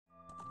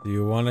Do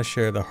you want to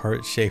share the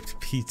heart-shaped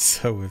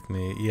pizza with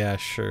me? Yeah,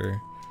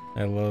 sure.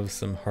 I love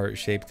some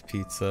heart-shaped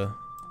pizza.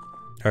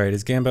 Alright,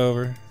 is Gamba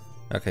over?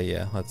 Okay,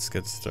 yeah, let's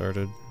get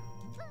started.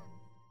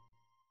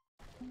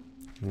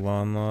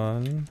 Lon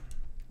Lon.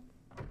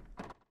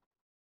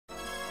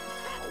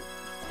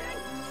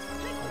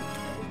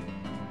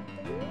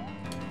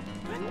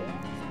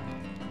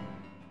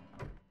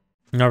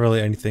 Not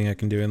really anything I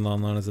can do in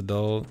Lon Lon as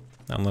adult,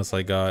 unless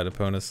I got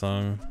Epona's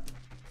song.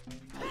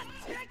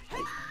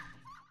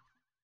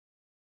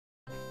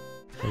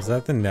 Was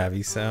that the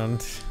Navi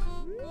sound?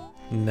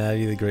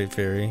 Navi the Great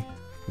Fairy.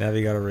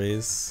 Navi got a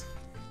raise.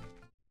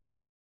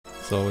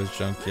 It's always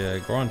junk, yeah.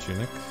 Goron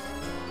Tunic.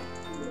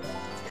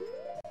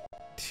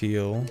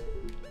 Teal.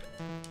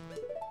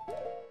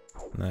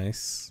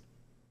 Nice.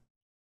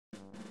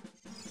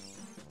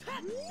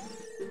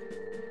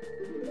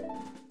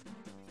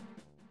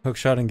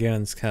 Hookshot in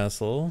Ganon's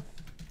castle.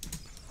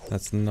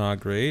 That's not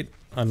great.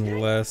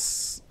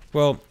 Unless...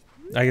 Well,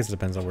 I guess it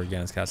depends on where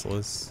Ganon's castle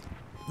is.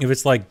 If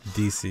it's like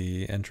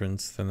DC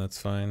entrance, then that's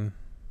fine.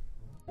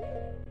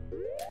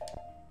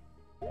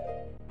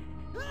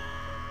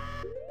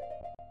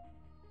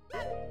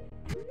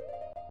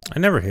 I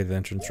never hated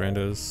entrance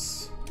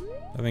randos.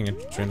 I think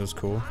entrance rando's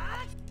cool.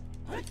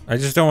 I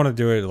just don't want to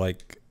do it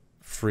like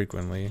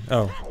frequently.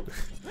 Oh,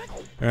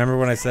 remember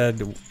when I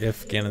said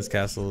if Ganon's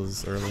castle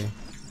is early?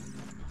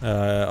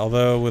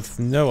 Although with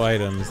no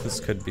items, this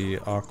could be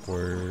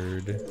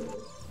awkward.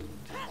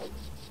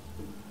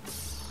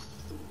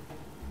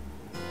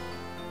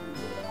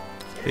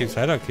 Dave's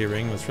hideout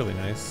keyring was really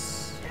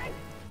nice.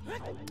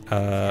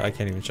 I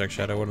can't even check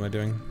Shadow. What am I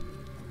doing?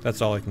 That's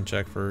all I can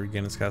check for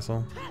Ganon's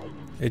castle.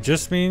 It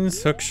just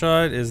means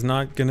Hookshot is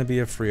not going to be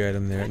a free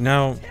item there.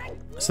 Now,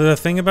 so the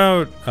thing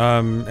about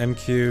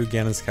MQ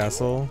Ganon's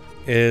castle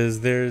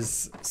is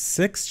there's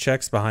 6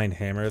 checks behind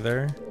Hammer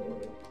there.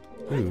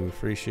 Ooh,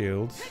 free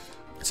shield.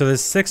 So there's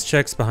 6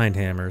 checks behind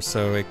Hammer,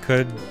 so it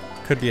could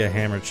be a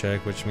Hammer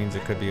check, which means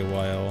it could be a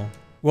while.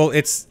 Well,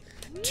 it's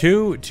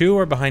two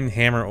are behind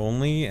Hammer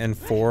only, and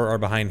 4 are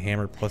behind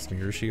Hammer plus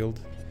Mirror Shield,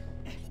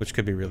 which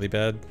could be really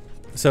bad.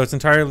 So it's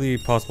entirely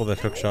possible that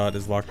Hookshot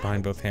is locked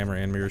behind both Hammer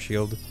and Mirror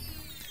Shield.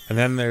 And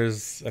then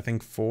there's, I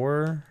think,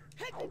 4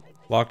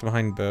 locked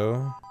behind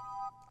Bow.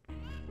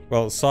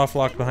 Well, soft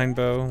locked behind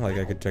Bow. Like,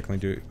 I could technically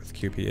do it with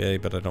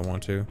QPA, but I don't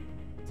want to.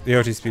 The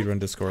OT Speedrun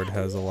Discord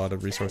has a lot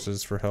of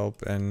resources for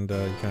help, and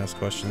you can ask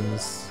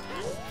questions.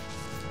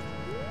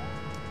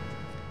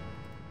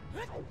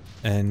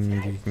 And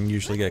you can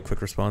usually get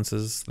quick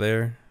responses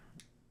there.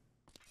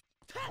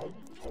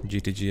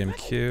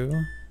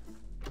 GTGMQ.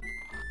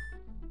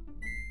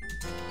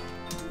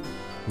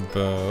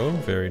 Bow,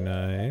 very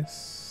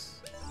nice.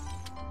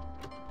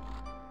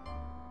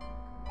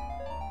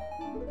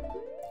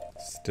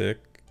 Stick.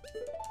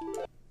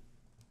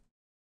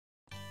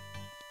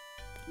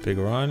 Big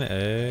Ron,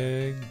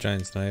 egg,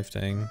 giant's knife,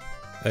 dang.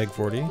 Egg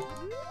 40.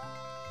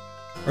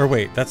 Or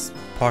wait, that's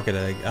pocket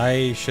egg.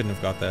 I shouldn't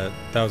have got that.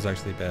 That was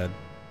actually bad.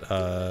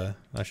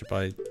 I should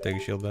buy Dagger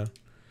Shield though.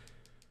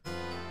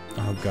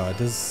 Oh god,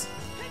 does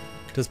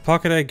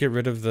pocket egg get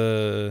rid of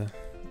the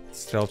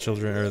Stealth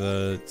Children or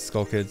the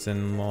Skull Kids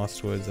in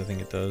Lost Woods? I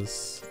think it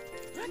does.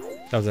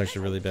 That was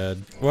actually really bad.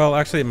 Well,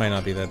 actually it might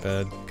not be that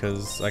bad,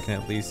 because I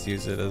can at least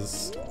use it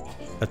as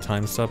a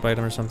time stop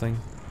item or something.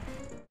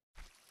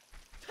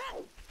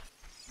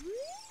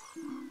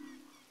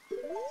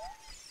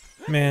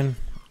 Man.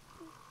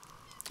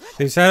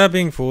 Thieves Hideout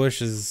being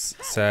foolish is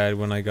sad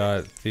when I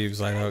got Thieves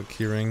Hideout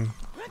keyring.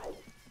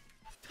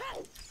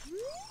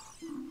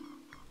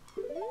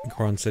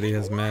 Goron City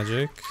has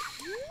magic.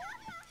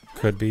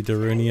 Could be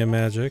Darunia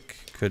magic.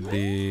 Could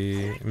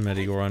be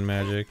Medigoron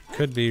magic.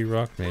 Could be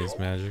Rock Maze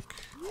magic.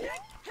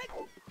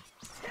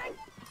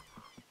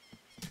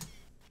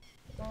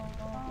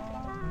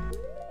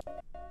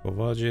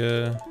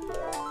 Volvagia.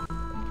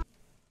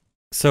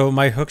 So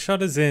my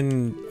hookshot is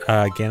in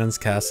Ganon's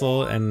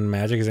castle and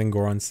magic is in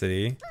Goron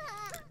City.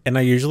 And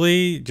I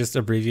usually just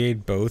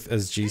abbreviate both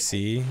as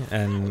GC,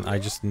 and I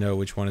just know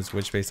which one is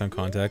which based on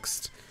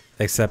context.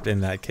 Except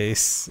in that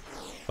case,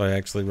 so I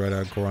actually wrote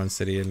out Goron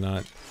City and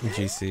not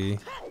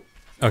GC.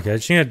 Okay, I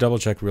just need to double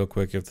check real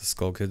quick if the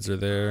Skull Kids are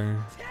there.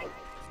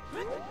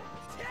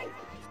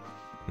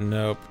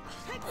 Nope.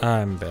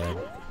 I'm bad.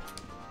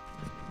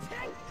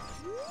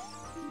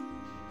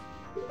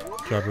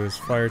 Jabu's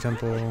Fire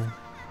Temple.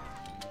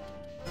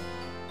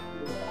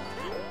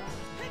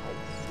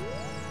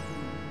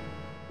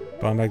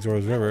 Bombbag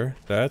Zora's River.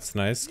 That's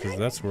nice, because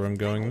that's where I'm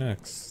going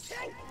next.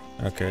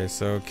 Okay,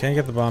 so can't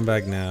get the bomb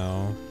bag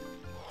now.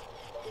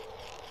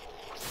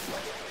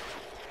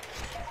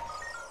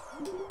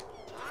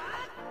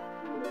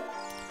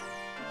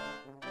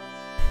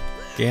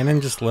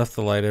 Ganon just left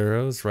the light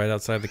arrows right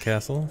outside the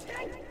castle.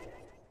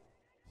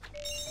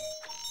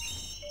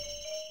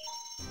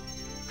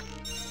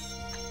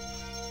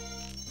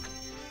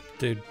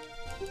 Dude.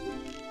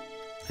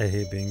 I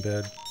hate being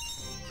bad.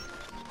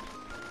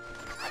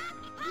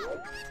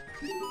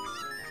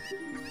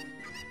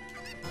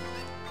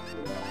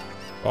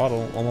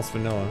 Bottle, almost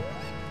vanilla.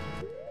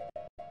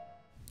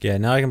 Yeah,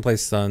 now I can play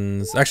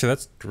Suns. Actually,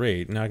 that's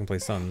great. Now I can play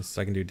Suns.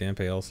 I can do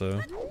Dampe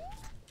also.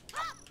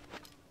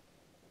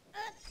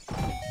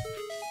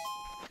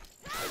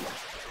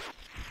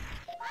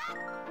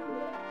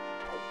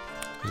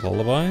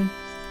 Lullaby?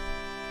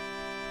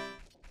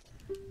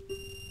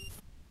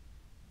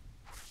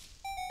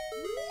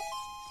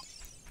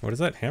 What is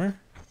that? Hammer?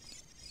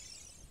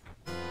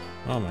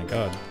 Oh my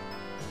god.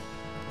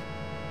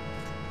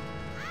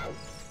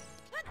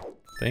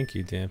 Thank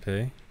you,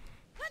 Dampe.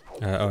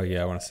 Oh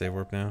yeah, I want to save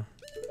warp now.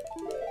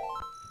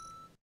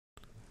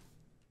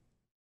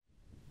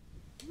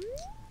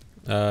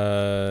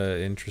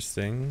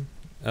 Interesting.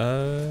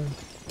 Might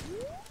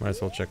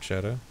as well check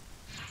Shadow.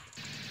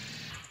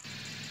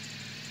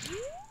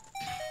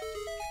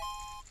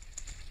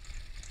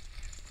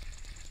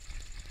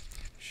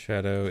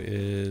 Shadow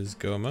is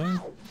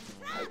Goma.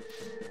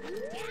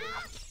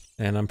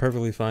 And I'm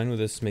perfectly fine with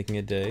this making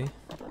a day.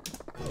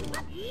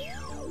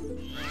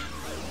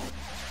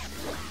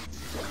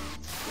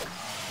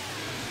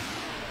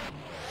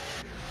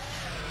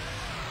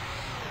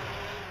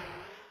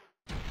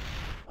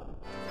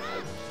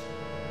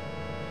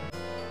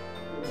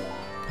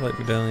 Light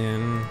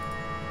Medallion.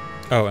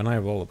 Oh, and I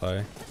have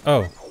Lullaby.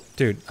 Oh,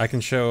 dude, I can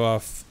show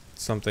off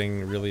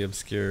something really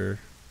obscure.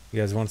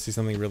 You guys want to see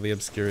something really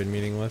obscure and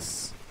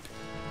meaningless?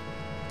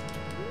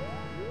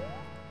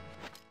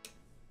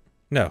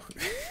 No.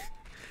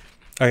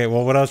 Okay,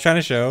 well, what I was trying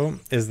to show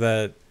is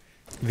that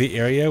the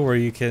area where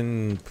you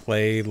can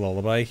play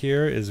Lullaby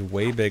here is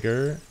way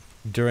bigger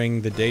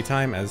during the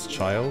daytime as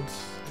child.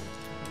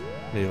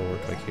 Maybe it'll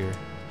work like here.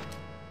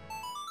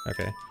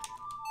 Okay.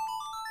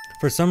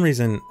 For some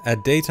reason,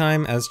 at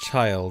daytime as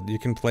child, you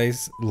can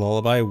place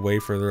Lullaby way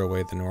further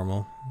away than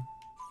normal.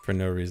 For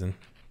no reason.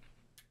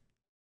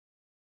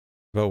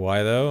 But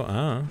why though? I don't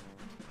know.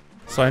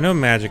 So I know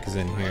magic is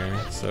in here,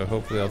 so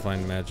hopefully I'll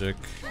find magic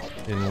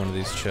in one of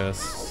these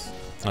chests.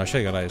 Oh, I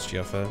should have got ISG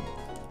off that.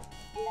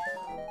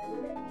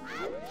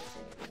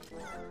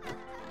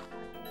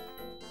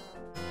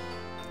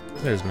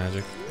 There's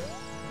magic.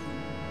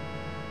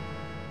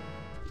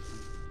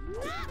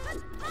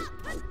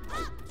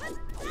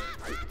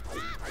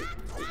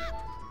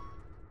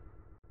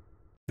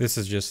 This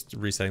is just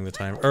resetting the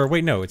timer. Or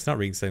wait, no, it's not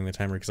resetting the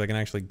timer because I can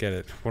actually get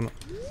it.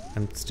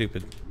 I'm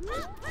stupid.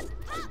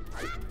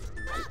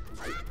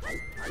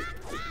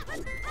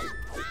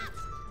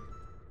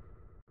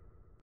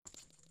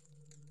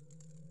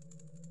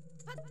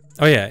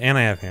 Oh yeah, and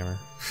I have hammer.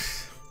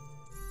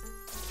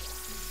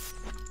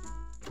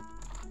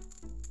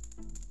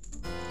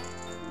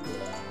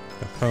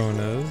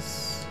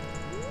 Eponas.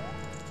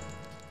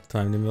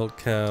 Time to milk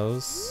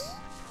cows.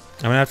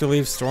 I'm gonna have to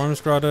leave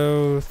Storm's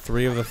Grotto,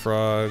 3 of the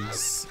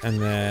frogs,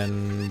 and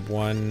then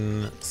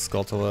 1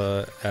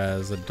 Skulltula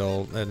as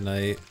adult at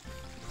night.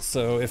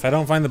 So if I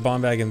don't find the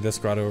bomb bag in this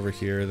grotto over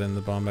here, then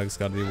the bomb bag's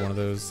gotta be one of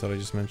those that I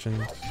just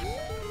mentioned.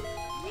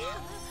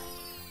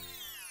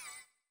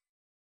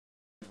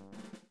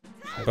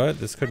 But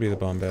this could be the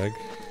bomb bag.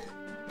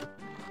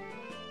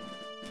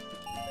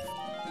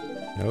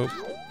 Nope.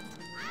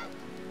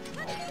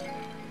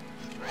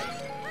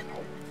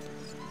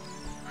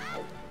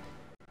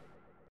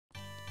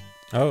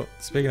 Oh,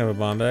 speaking of a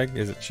bomb bag,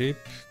 is it cheap?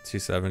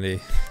 270.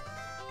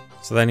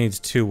 So that needs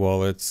 2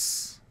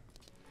 wallets.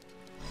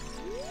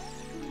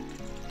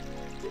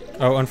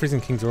 Oh,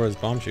 unfreezing King Zora's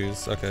bomb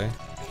shoes. Okay.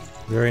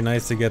 Very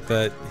nice to get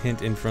that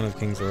hint in front of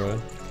King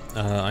Zora.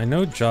 I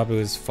know Jabu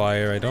is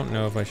fire. I don't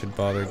know if I should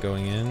bother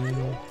going in.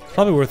 It's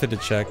probably worth it to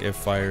check if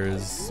fire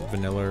is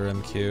vanilla or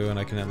MQ, and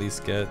I can at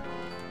least get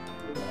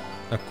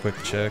a quick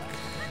check.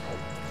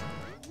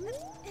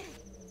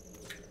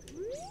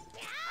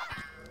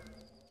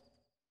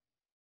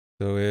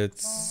 So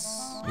it's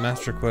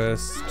Master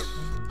Quest.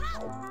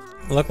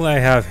 Luckily I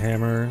have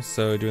hammer,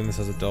 so doing this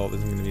as adult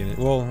isn't going to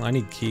be well, I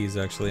need keys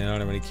actually. I don't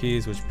have any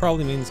keys, which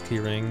probably means key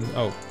ring.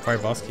 Oh, fire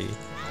boss key.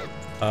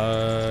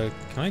 Can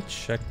I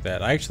check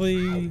that? I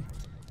actually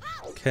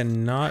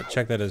cannot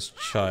check that as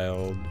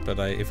child, but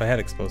if I had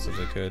explosives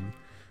I could.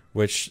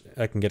 Which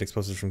I can get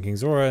explosives from King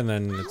Zora, and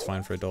then it's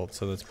fine for adults,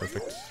 so that's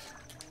perfect.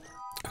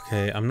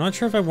 Okay, I'm not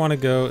sure if I want to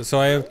go. So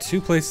I have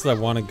 2 places I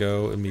want to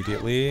go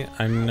immediately.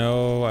 I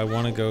know I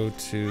want to go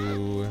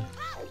to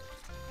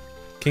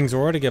King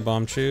Zora to get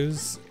bomb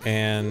shoes,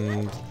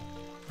 and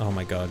oh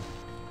my god,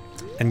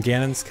 and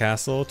Ganon's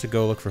Castle to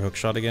go look for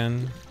hookshot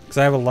again. Because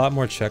I have a lot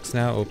more checks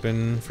now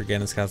open for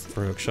Ganon's Castle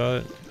for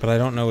hookshot, but I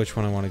don't know which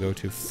one I want to go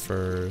to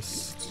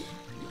first.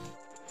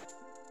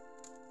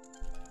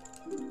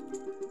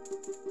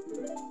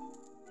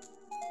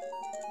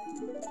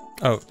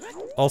 Oh,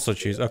 also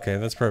choose. Okay,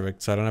 that's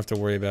perfect. So I don't have to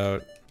worry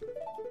about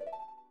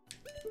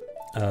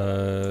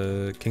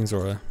King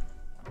Zora.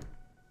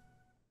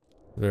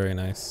 Very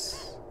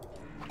nice.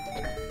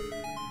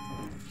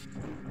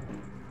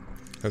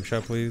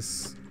 Hookshot,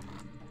 please.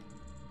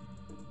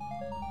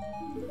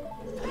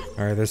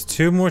 Alright, there's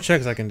 2 more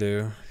checks I can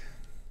do.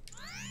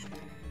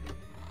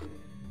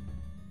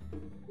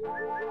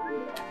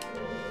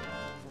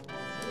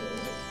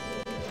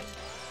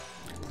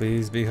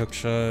 Please be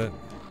hookshot.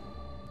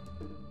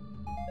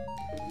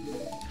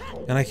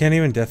 And I can't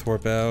even Death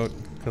Warp out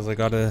because I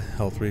got a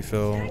health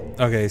refill.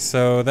 Okay,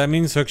 so that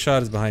means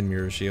Hookshot is behind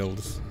Mirror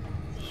Shields,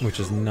 which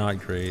is not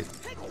great.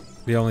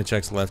 The only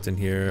checks left in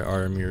here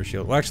are Mirror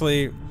Shield. Well,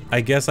 actually,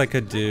 I guess I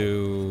could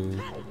do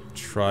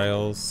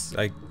trials.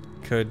 I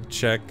could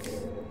check.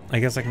 I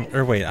guess I can.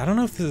 Or wait, I don't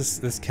know if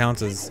this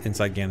counts as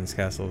inside Ganon's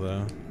castle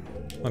though.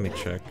 Let me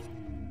check.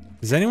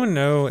 Does anyone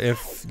know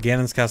if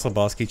Ganon's castle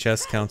boss key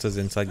chest counts as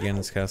inside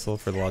Ganon's castle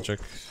for logic?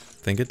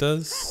 Think it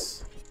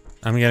does?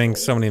 I'm getting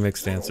so many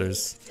mixed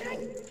answers.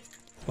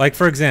 Like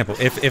for example,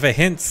 if a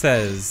hint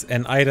says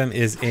an item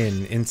is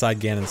inside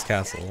Ganon's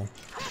castle,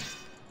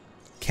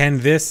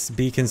 can this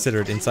be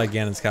considered inside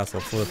Ganon's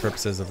castle for the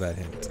purposes of that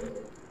hint?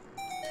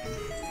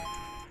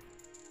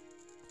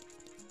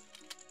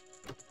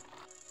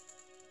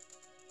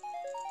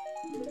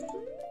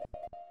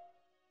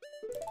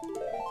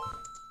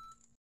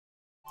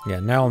 Yeah,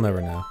 now I'll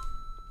never know.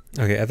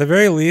 Okay, at the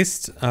very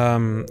least,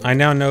 I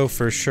now know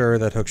for sure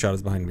that Hookshot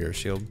is behind Mirror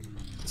Shield.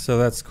 So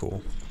that's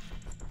cool.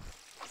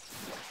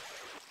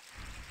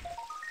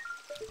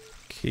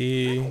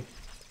 Key.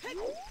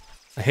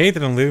 I hate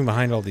that I'm leaving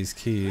behind all these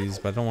keys,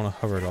 but I don't want to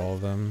hover at all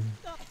of them.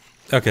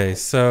 Okay,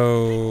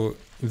 so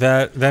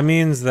that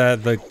means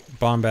that the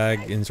bomb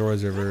bag in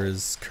Zora's River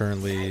is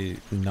currently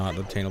not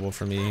obtainable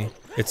for me.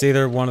 It's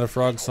either one of the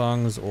frog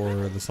songs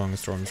or the song of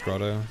Storm's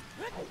Grotto.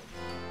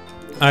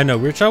 I know,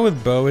 weird shot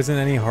with bow isn't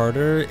any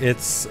harder.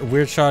 It's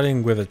weird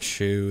shotting with a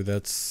chew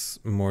that's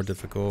more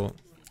difficult.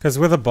 Because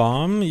with a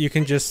bomb, you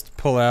can just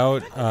pull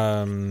out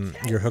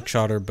your hook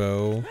shot or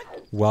bow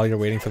while you're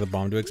waiting for the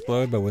bomb to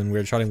explode. But when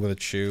weird shotting with a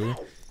chew,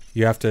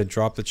 you have to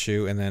drop the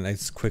chew and then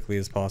as quickly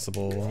as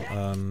possible.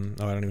 Oh, I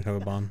don't even have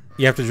a bomb.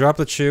 You have to drop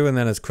the chew and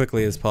then as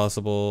quickly as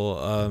possible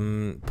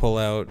pull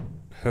out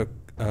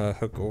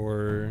hook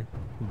or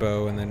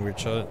bow and then weird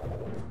shot.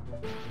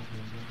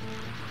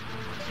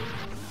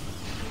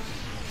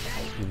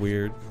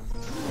 Weird.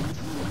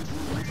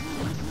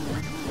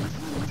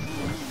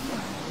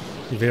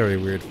 Very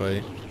weird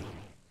fight.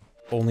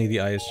 Only the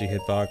ISG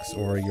hitbox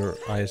or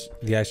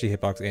the ISG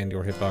hitbox and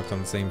your hitbox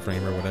on the same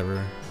frame or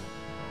whatever.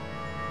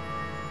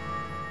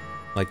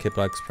 Like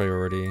hitbox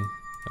priority.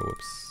 Oh,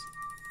 whoops.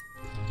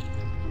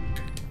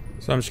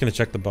 So I'm just gonna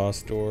check the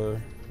boss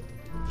door.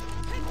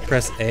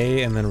 Press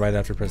A and then right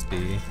after press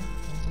B.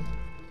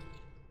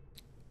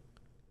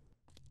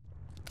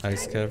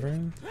 Ice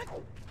Cavern.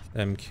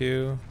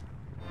 MQ.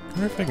 I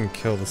wonder if I can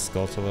kill the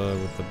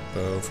Skulltula with the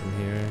bow from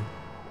here.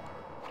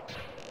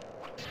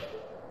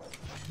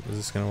 Is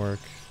this gonna work?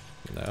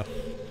 No.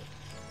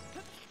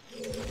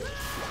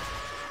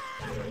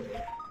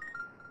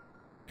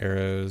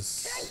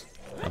 Arrows.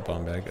 A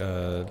bomb bag.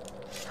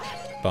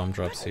 Bomb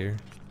drops here.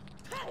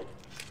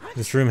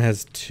 This room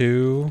has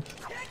 2.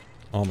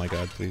 Oh my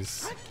god,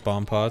 please.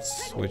 Bomb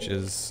pots, which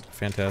is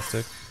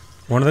fantastic.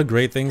 One of the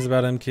great things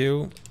about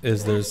MQ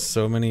is there's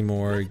so many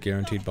more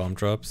guaranteed bomb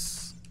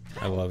drops.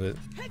 I love it.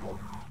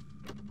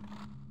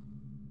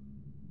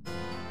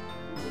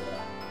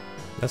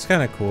 That's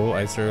kind of cool,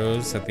 ice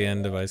arrows at the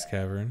end of Ice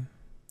Cavern.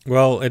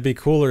 Well, it'd be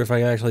cooler if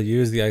I actually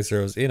used the ice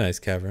arrows in Ice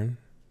Cavern.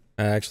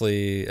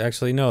 Actually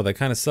no, that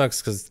kind of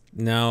sucks because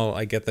now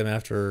I get them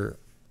after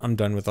I'm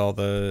done with all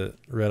the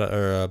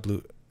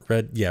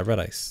red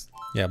ice.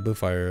 Yeah, blue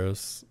fire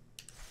arrows.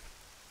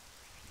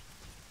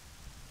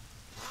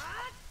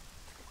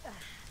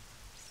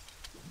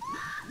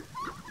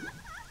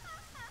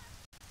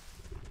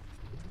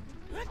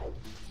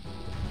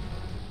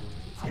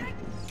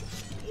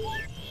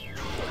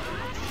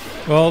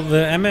 Well,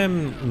 the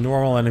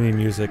normal enemy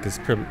music is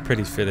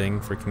pretty fitting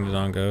for King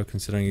Dodongo,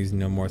 considering he's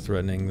no more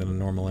threatening than a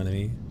normal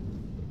enemy.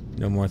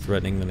 No more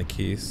threatening than a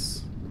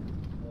Keese.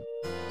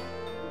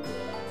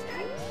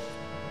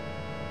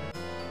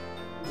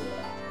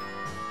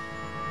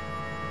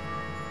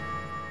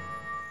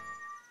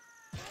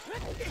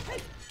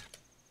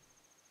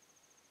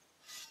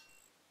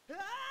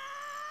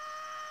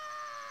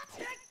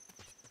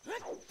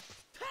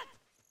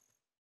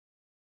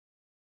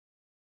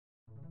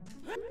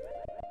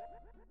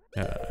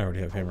 Yeah, I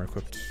already have hammer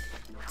equipped.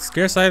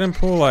 Scarce item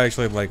pool I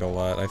actually like a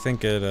lot. I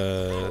think it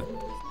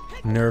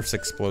nerfs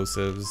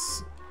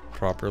explosives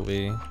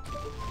properly.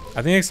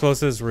 I think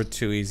explosives were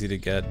too easy to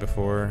get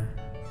before,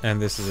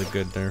 and this is a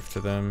good nerf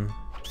to them.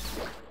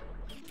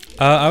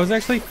 I was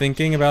actually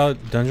thinking about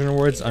Dungeon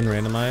Rewards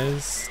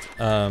unrandomized,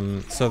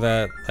 so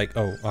that, like,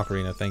 oh,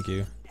 Ocarina, thank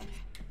you.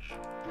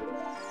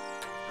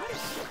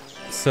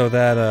 So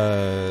that,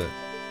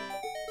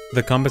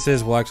 the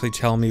compasses will actually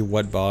tell me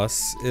what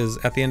boss is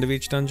at the end of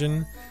each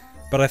dungeon,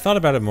 but I thought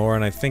about it more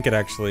and I think it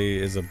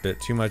actually is a bit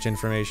too much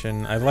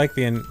information. I like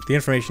the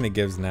information it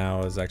gives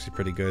now is actually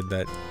pretty good,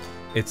 that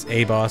it's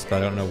a boss but I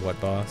don't know what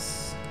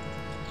boss.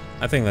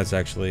 I think that's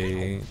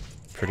actually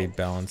pretty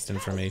balanced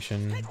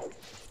information.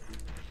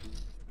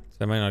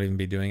 So I might not even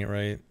be doing it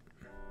right.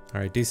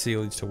 Alright,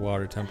 DC leads to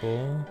Water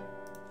Temple.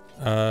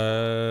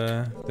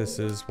 This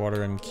is Water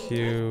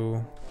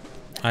MQ.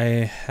 I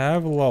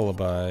have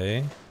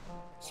Lullaby.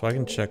 So I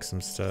can check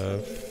some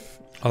stuff.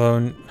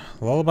 Although,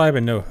 Lullaby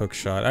but no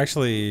hookshot.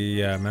 Actually,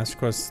 yeah, Master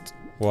Quest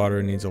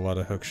Water needs a lot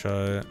of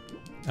hookshot.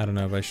 I don't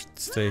know if I should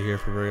stay here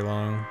for very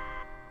long.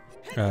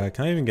 Can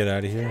I even get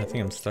out of here? I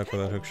think I'm stuck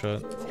without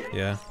hookshot.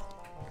 Yeah.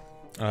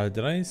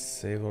 Did I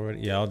save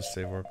already? Yeah, I'll just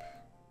save warp.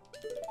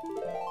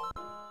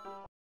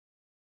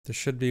 There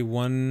should be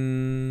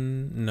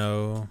one...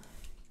 No.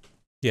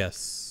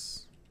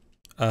 Yes.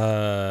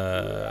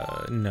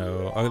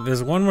 No. Oh,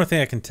 there's one more thing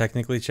I can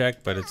technically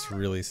check, but it's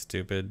really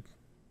stupid.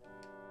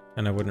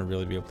 And I wouldn't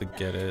really be able to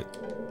get it.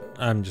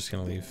 I'm just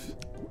gonna leave.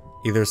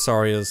 Either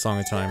Saria's Song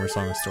of Time or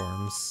Song of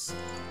Storms.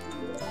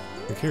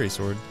 The Fury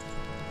Sword.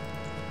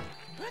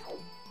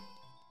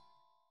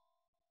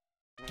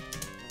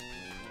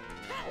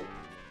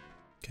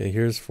 Okay,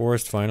 here's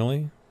Forest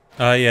finally.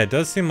 Yeah, it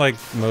does seem like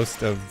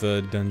most of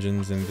the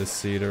dungeons in this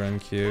seed are on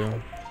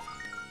queue.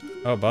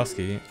 Oh,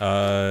 Bosky.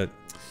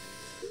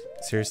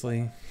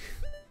 Seriously?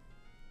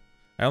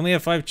 I only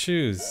have 5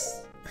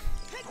 chews.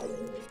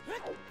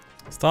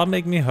 Stop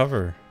making me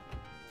hover.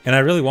 And I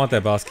really want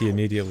that boss key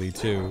immediately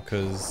too,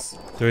 because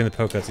during the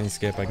poke cutscene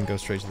skip I can go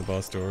straight to the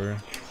boss door.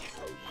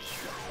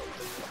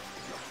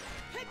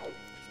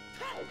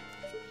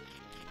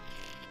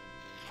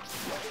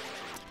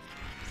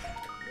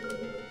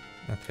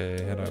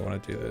 Okay, how do I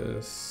want to do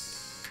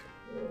this?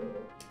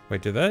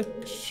 Wait, did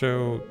that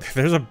show...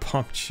 There's a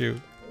bomb chew.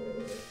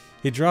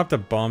 He dropped a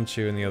bomb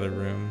chew in the other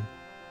room.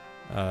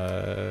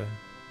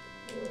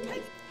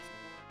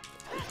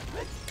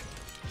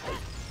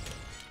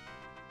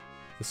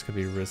 This could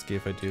be risky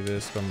if I do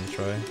this, but I'm gonna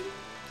try.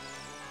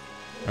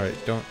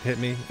 Alright, don't hit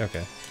me.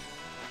 Okay.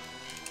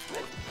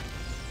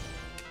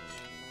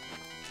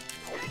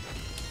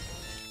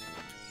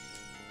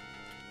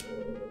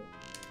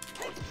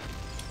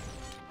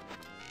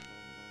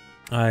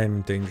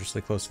 I'm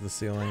dangerously close to the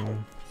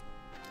ceiling.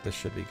 This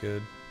should be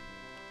good.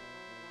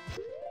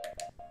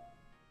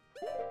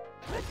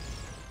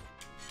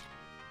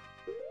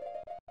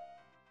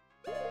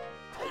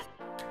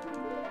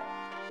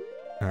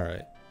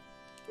 Alright.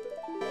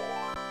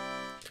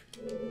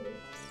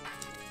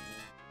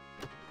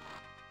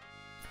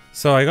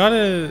 So I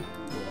gotta...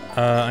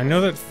 I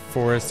know that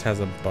Forest has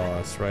a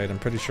boss, right? I'm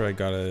pretty sure I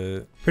got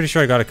a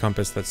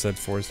compass that said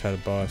Forest had a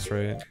boss,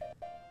 right?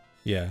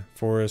 Yeah,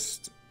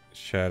 Forest,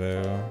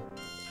 Shadow.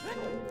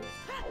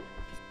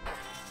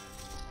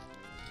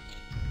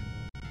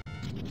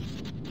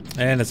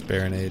 And it's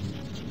Baronade.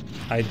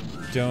 I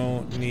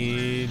don't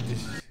need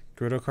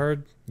Grudo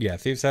card. Yeah,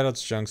 Thieves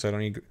Hideout's junk, so I don't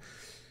need...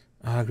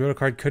 Grudo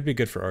card could be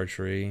good for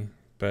archery,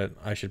 but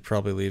I should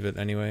probably leave it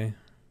anyway.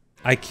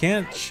 I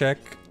can't check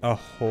a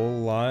whole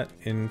lot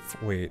in...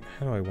 Wait,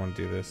 how do I want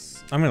to do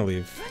this? I'm gonna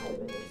leave.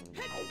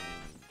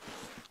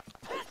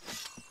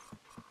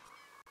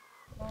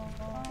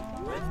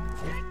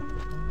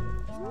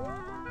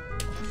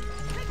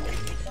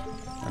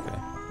 Okay.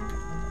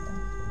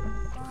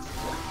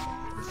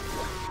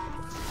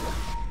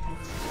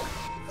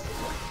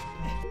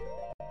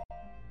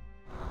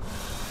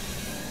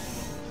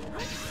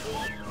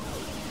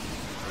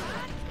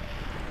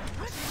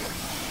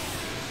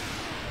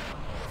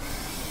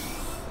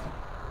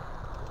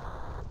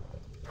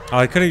 Oh,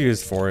 I could have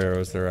used 4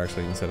 arrows there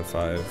actually instead of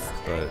 5,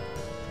 but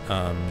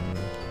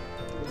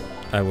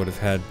I would have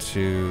had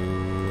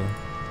to...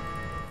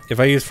 If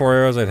I use 4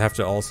 arrows, I'd have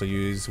to also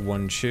use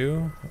 1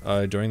 chew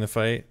during the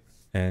fight,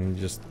 and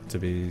just to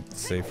be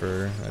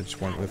safer, I just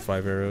went with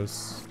 5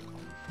 arrows.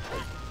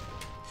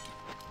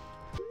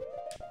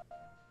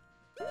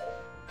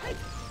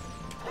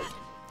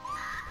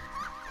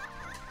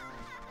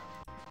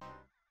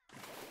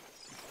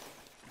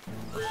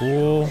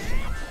 Cool.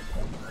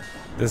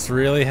 This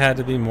really had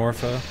to be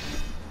Morpha.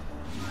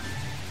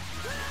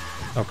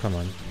 Oh, come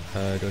on.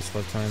 Do I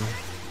still have time?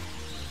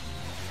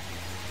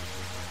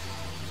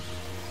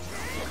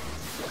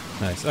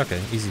 Nice.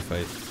 Okay, easy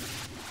fight.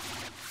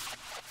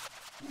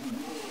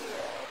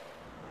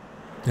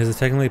 Is it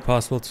technically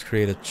possible to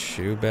create a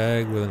chew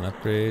bag with an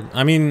upgrade?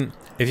 I mean,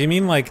 if you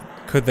mean like,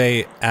 could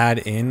they add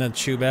in a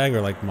chew bag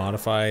or like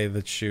modify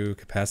the chew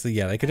capacity?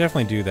 Yeah, they could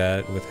definitely do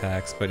that with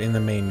hacks, but in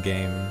the main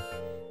game,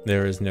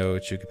 there is no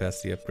chew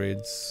capacity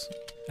upgrades.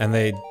 And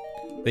they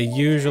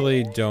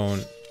usually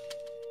don't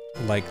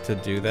like to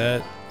do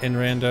that in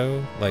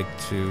Rando, like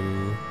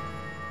to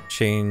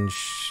change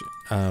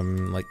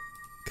like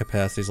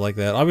capacities like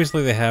that.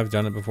 Obviously they have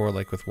done it before,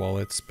 like with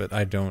wallets, but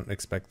I don't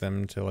expect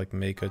them to like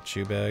make a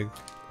chew bag.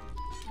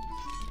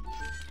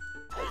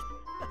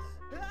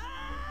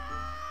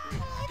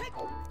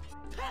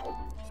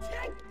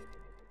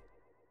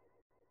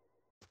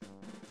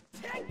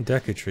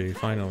 Deku Tree,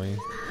 finally.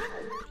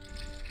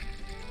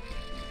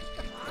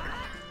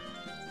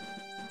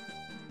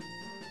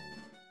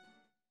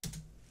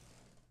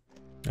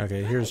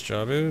 Okay, here's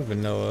Jabu,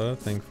 vanilla,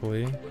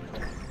 thankfully.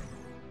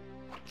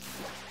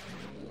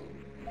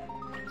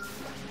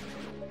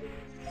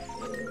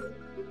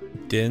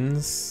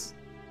 Dins.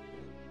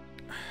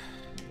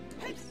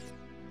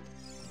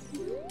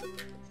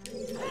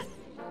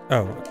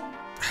 Oh,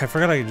 I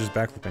forgot I could just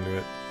backflip into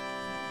it.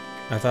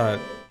 I thought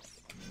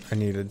I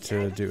needed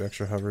to do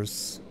extra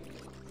hovers.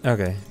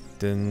 Okay,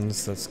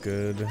 Dins, that's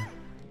good.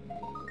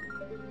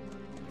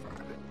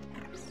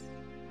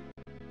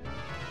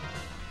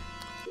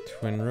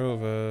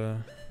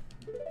 Twinrova.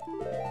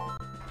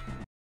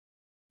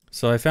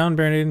 So I found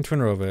Baronade and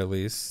Twinrova at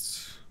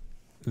least.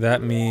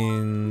 That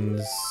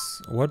means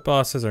what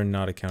bosses are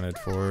not accounted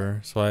for?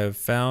 So I have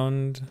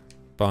found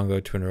Bongo,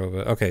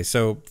 Twinrova. Okay,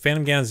 so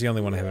Phantom Ganon's the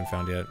only one I haven't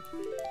found yet.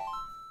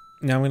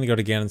 Now I'm gonna go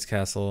to Ganon's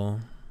Castle.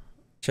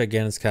 Check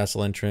Ganon's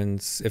Castle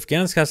entrance. If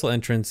Ganon's Castle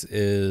entrance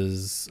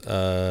is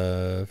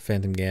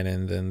Phantom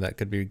Ganon, then that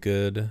could be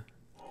good.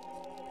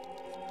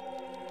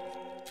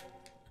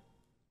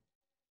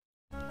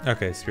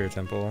 Okay, Spirit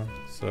Temple,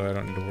 so I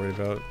don't need to worry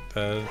about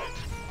that.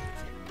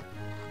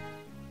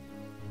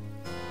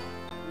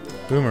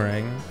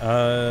 Boomerang.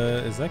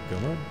 Is that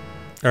Gomo?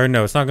 Or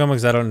no, it's not Gomo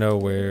because I don't know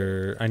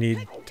where. I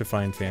need to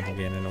find Phantom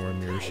Ganon or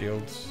Mirror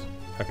Shields.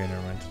 Okay,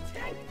 never mind.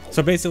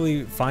 So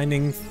basically,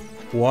 finding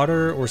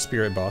Water or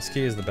Spirit Boss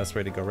Key is the best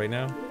way to go right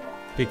now,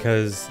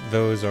 because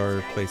those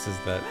are places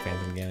that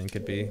Phantom Ganon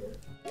could be.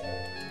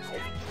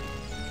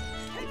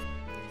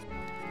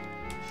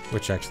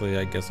 Which actually,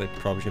 I guess I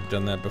probably should have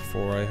done that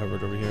before I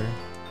hovered over here.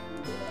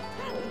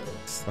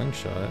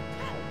 Slingshot.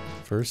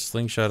 First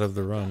slingshot of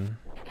the run.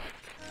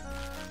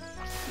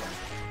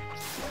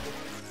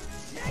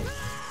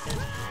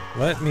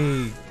 Let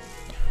me...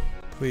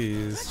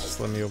 Please,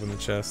 just let me open the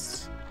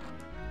chest.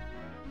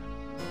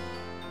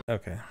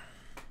 Okay.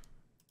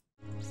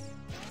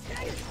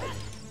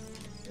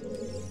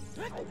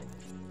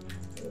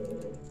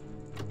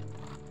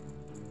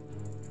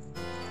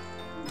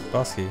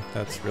 Boss key,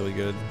 that's really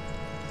good.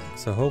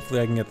 So hopefully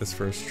I can get this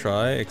first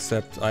try,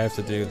 except I have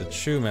to do the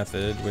chew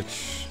method,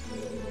 which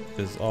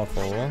is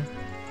awful.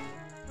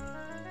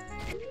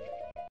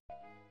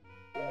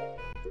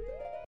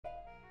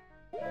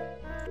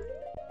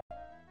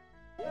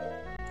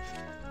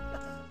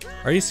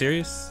 Are you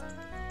serious?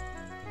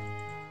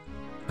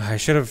 I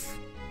should have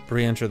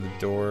re-entered the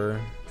door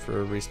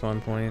for a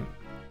respawn point.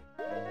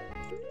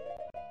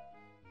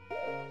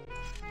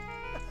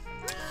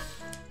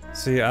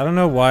 See, I don't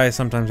know why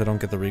sometimes I don't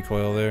get the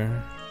recoil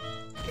there.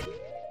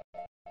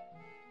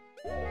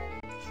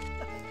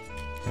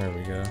 There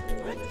we go.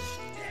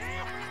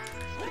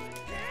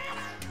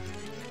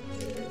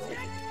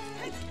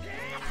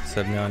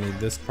 So now I need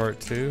this part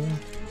too.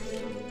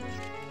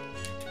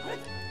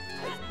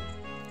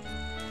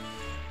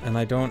 And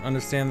I don't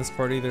understand this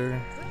part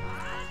either.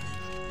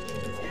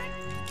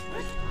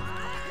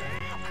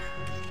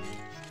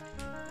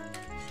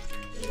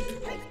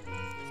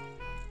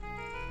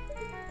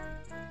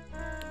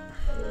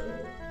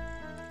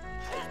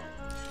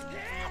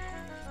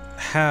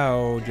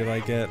 How did I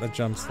get a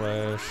jump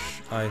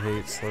slash? I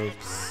hate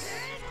slopes.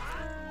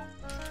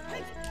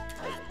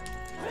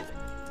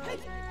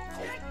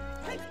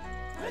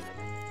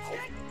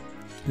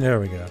 There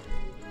we go.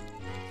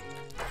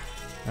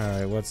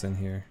 Alright, what's in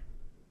here?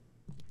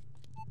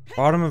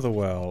 Bottom of the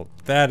well.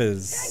 That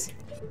is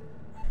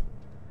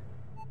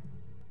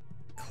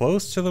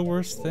close to the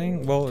worst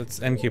thing. Well, it's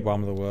NQ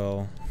bottom of the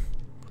well.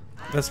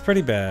 That's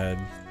pretty bad.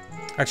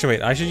 Actually,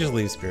 wait, I should just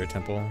leave Spirit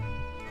Temple.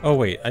 Oh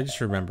wait, I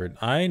just remembered.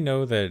 I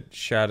know that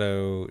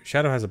Shadow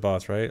has a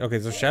boss, right? Okay,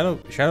 so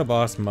Shadow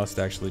boss must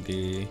actually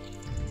be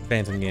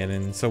Phantom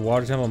Ganon. So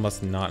Water Temple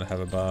must not have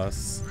a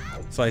boss.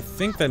 So I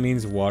think that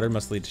means Water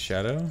must lead to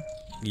Shadow.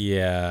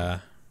 Yeah.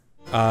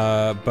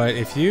 But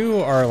if you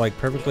are like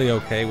perfectly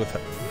okay with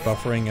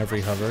buffering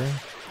every hover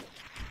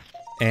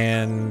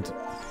and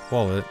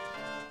wallet.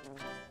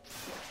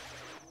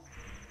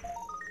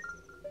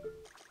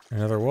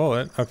 Another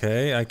wallet.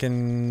 Okay, I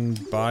can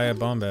buy a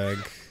bomb bag.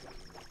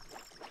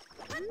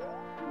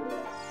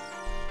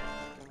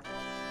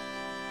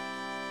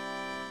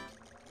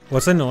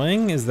 What's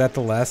annoying is that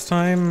the last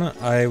time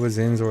I was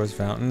in Zora's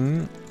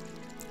Fountain,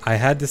 I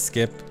had to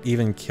skip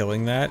even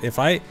killing that. If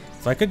I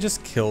could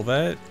just kill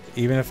that,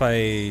 even if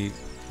I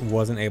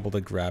wasn't able to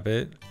grab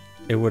it,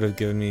 it would have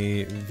given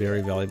me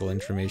very valuable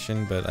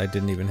information, but I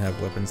didn't even have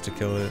weapons to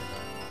kill it.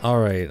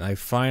 Alright, I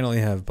finally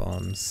have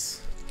bombs.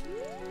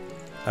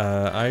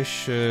 I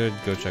should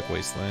go check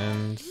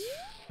Wasteland.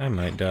 I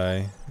might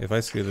die. If I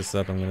screw this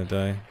up, I'm gonna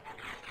die.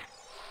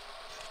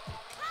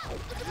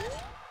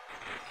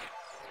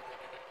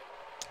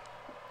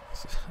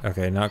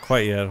 Okay, not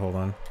quite yet, hold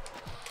on.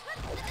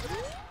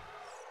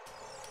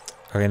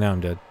 Okay, now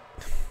I'm dead.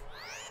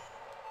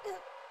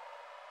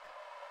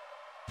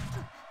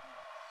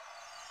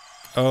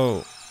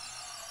 Oh,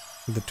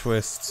 the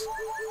twist.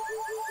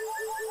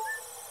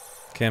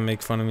 Can't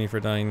make fun of me for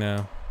dying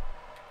now.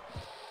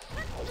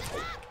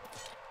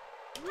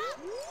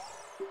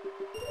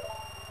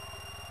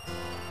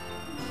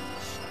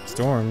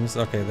 Storms?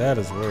 Okay, that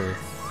is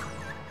worth.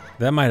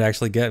 That might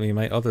actually get me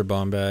my other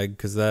bomb bag,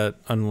 because that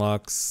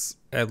unlocks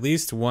at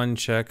least one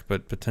check,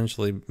 but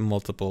potentially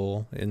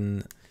multiple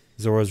in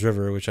Zora's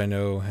River, which I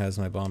know has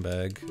my bomb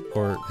bag,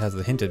 or has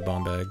the hinted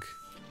bomb bag.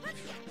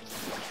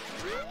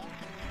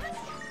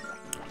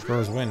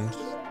 Zora's Wind.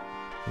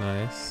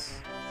 Nice.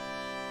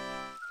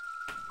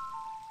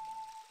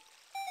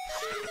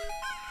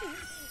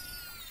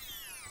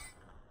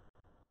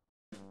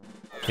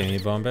 Give me a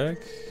bomb bag.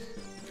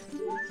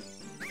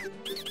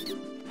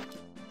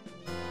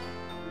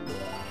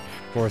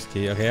 Force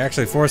key. Okay,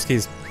 actually, force key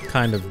is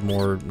kind of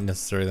more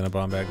necessary than a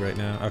bomb bag right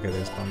now. Okay,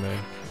 there's bomb bag.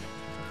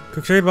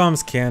 Kokiri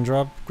bombs can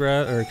drop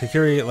grass, or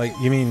Kokiri, like,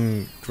 you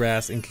mean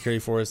grass in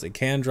Kokiri Forest. It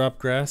can drop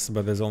grass,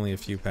 but there's only a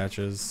few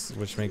patches,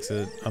 which makes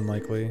it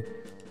unlikely.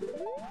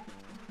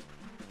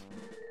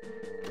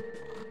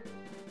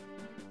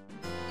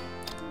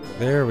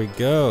 There we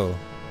go.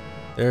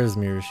 There's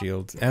mirror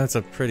shield, and it's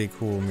a pretty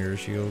cool mirror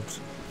shield.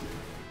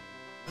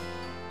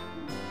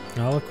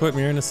 I'll equip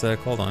mirror in a sec,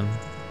 hold on.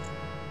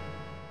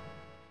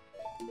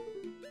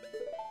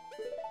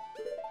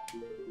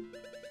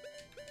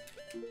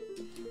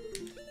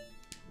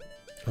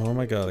 Oh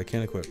my god, I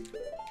can't equip.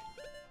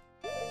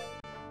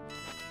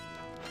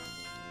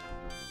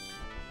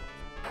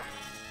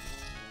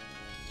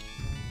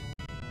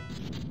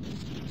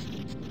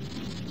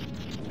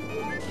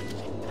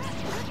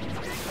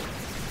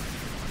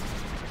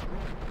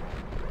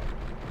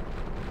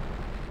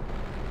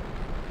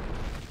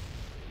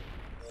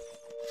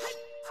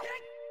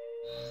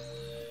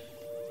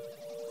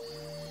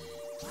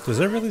 Does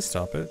that really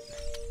stop it?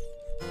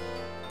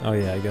 Oh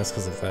yeah, I guess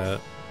because of that.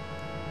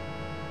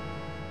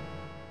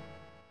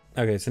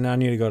 Okay, so now I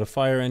need to go to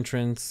fire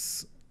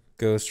entrance,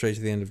 go straight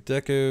to the end of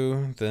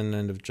Deku, then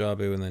end of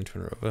Jabu, and then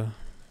Twinrova.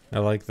 I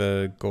like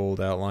the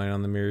gold outline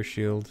on the mirror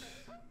shield.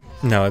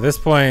 No, at this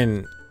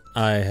point,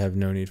 I have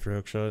no need for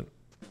hookshot.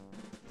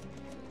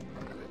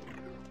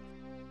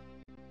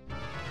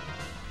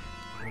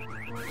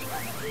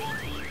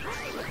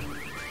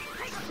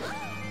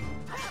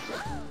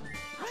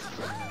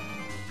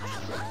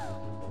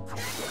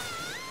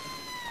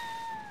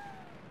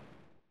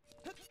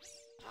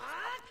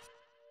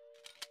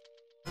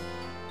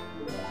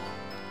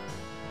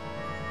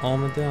 All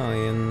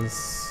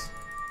medallions.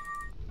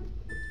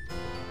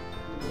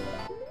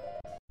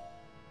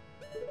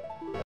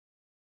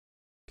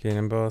 Gain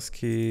and boss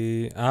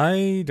key.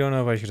 I don't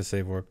know if I should have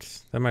save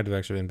warped. That might have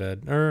actually been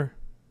bad.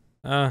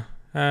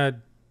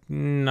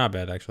 Not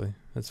bad actually.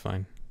 That's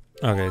fine.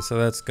 Okay, so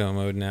that's go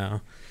mode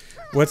now.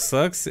 What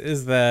sucks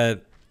is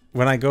that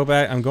when I go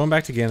back, I'm going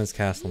back to Ganon's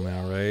castle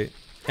now, right?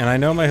 And I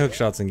know my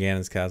hookshot's in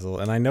Ganon's castle,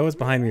 and I know it's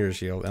behind Mirror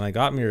Shield, and I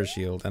got Mirror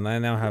Shield, and I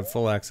now have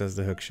full access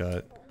to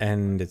hookshot,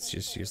 and it's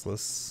just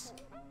useless.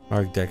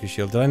 Mark Deku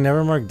Shield. Did I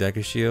never mark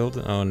Deku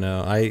Shield? Oh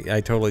no, I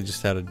totally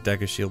just had a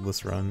Deku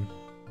Shieldless run.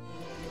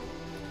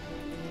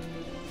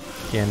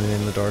 Ganon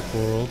in the Dark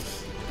World.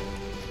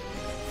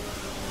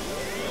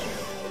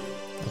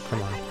 Oh,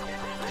 come on.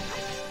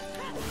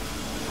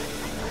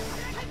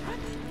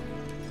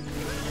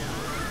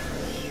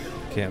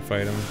 Can't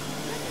fight him.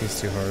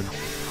 He's too hard.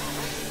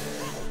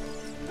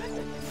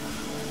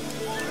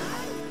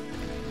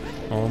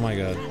 Oh my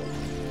god.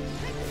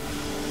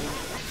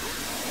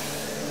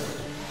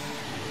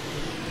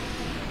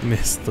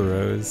 Missed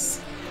throws.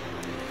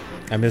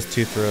 I missed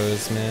 2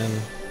 throws, man.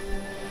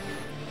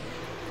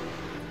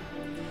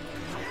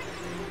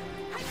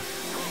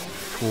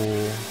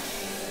 Cool.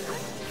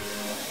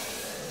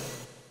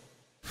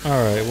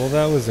 Alright, well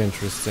that was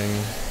interesting.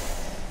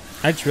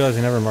 I just realized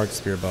I never marked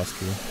Spirit Boss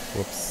Key.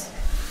 Whoops.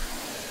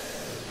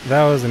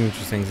 That was an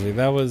interesting thing.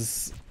 That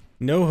was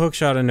no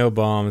hookshot and no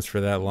bombs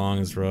for that long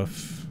is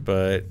rough,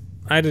 but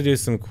I had to do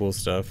some cool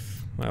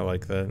stuff. I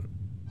like that.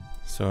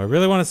 So I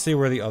really want to see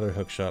where the other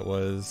hookshot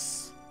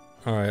was.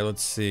 Alright,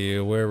 let's see.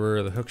 Where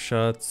were the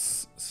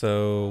hookshots?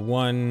 So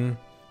one,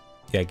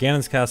 yeah,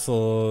 Ganon's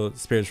Castle,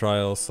 Spirit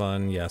Trial,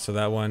 Sun. Yeah, so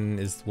that one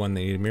is one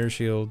that needed Mirror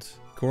Shield.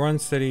 Goron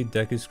City,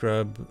 Deku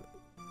Scrub,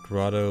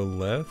 Grotto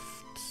left.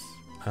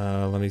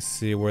 Let me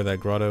see where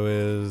that grotto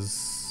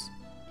is.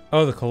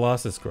 Oh, the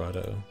Colossus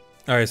Grotto.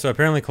 Alright, so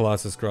apparently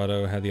Colossus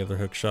Grotto had the other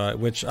hookshot,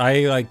 which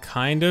I like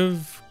kind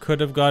of could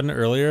have gotten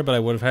earlier, but I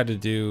would have had to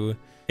do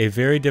a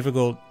very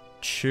difficult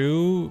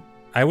chew.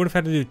 I would have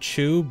had to do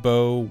chew,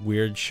 bow,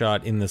 weird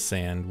shot in the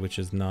sand, which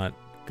is not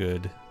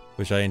good,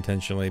 which I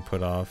intentionally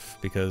put off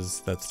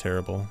because that's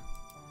terrible.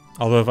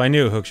 Although if I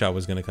knew a hookshot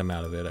was going to come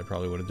out of it, I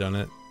probably would have done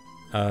it.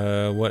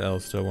 What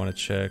else do I want to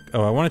check?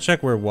 Oh, I want to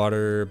check where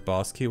Water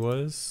Boss Key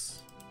was.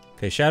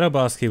 Okay, Shadow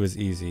Boss Key was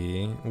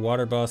easy.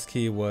 Water Boss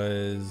Key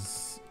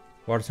was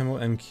Water Temple,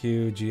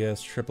 MQ,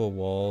 GS, Triple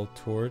Wall,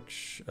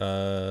 Torch.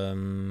 I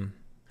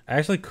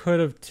actually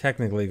could have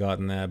technically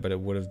gotten that, but it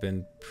would have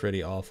been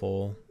pretty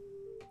awful.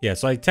 Yeah,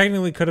 so I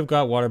technically could have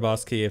got Water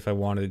Boss Key if I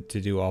wanted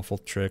to do awful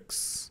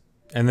tricks.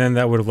 And then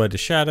that would have led to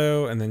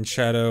Shadow, and then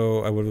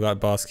Shadow, I would have got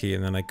Boss Key,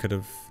 and then I could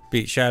have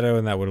beat Shadow,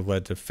 and that would have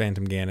led to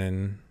Phantom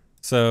Ganon.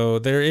 So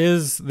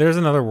there's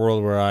another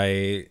world where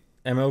I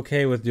am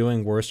okay with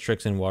doing worse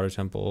tricks in Water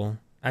Temple.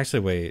 Actually,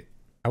 wait.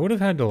 I would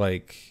have had to,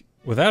 like,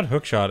 without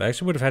hookshot, I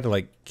actually would have had to,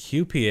 like,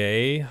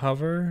 QPA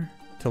hover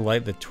to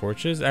light the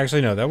torches.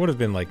 Actually, no, that would have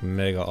been, like,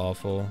 mega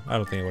awful. I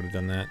don't think I would have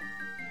done that.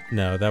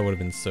 No, that would have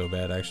been so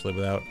bad, actually,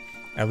 without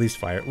at least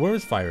fire. Where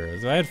was fire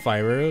arrows? If I had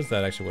fire arrows,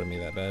 that actually wouldn't be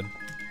that bad.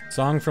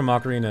 Song from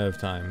Ocarina of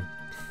Time.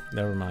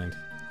 Never mind.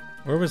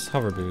 Where was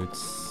Hover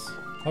Boots?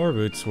 Hover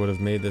Boots would have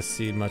made this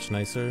seed much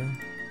nicer.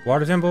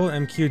 Water Temple,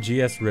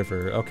 MQGS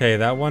River. Okay,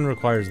 that one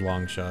requires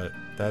long shot.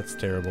 That's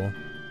terrible.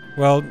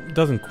 Well, it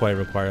doesn't quite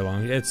require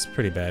long. It's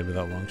pretty bad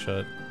without long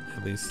shot.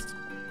 at least.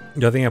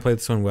 Do I think I played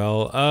this one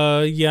well?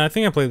 Yeah, I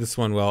think I played this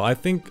one well. I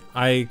think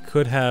I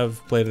could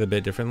have played it a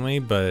bit differently,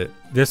 but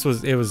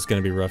it was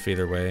gonna be rough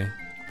either way.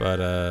 But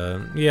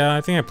yeah,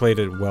 I think I played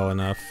it well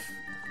enough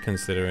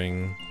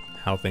considering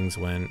how things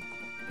went.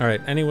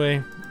 Alright,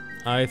 anyway,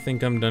 I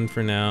think I'm done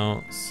for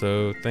now.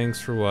 So thanks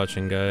for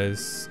watching,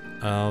 guys.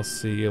 I'll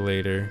see you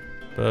later.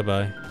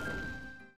 Bye-bye.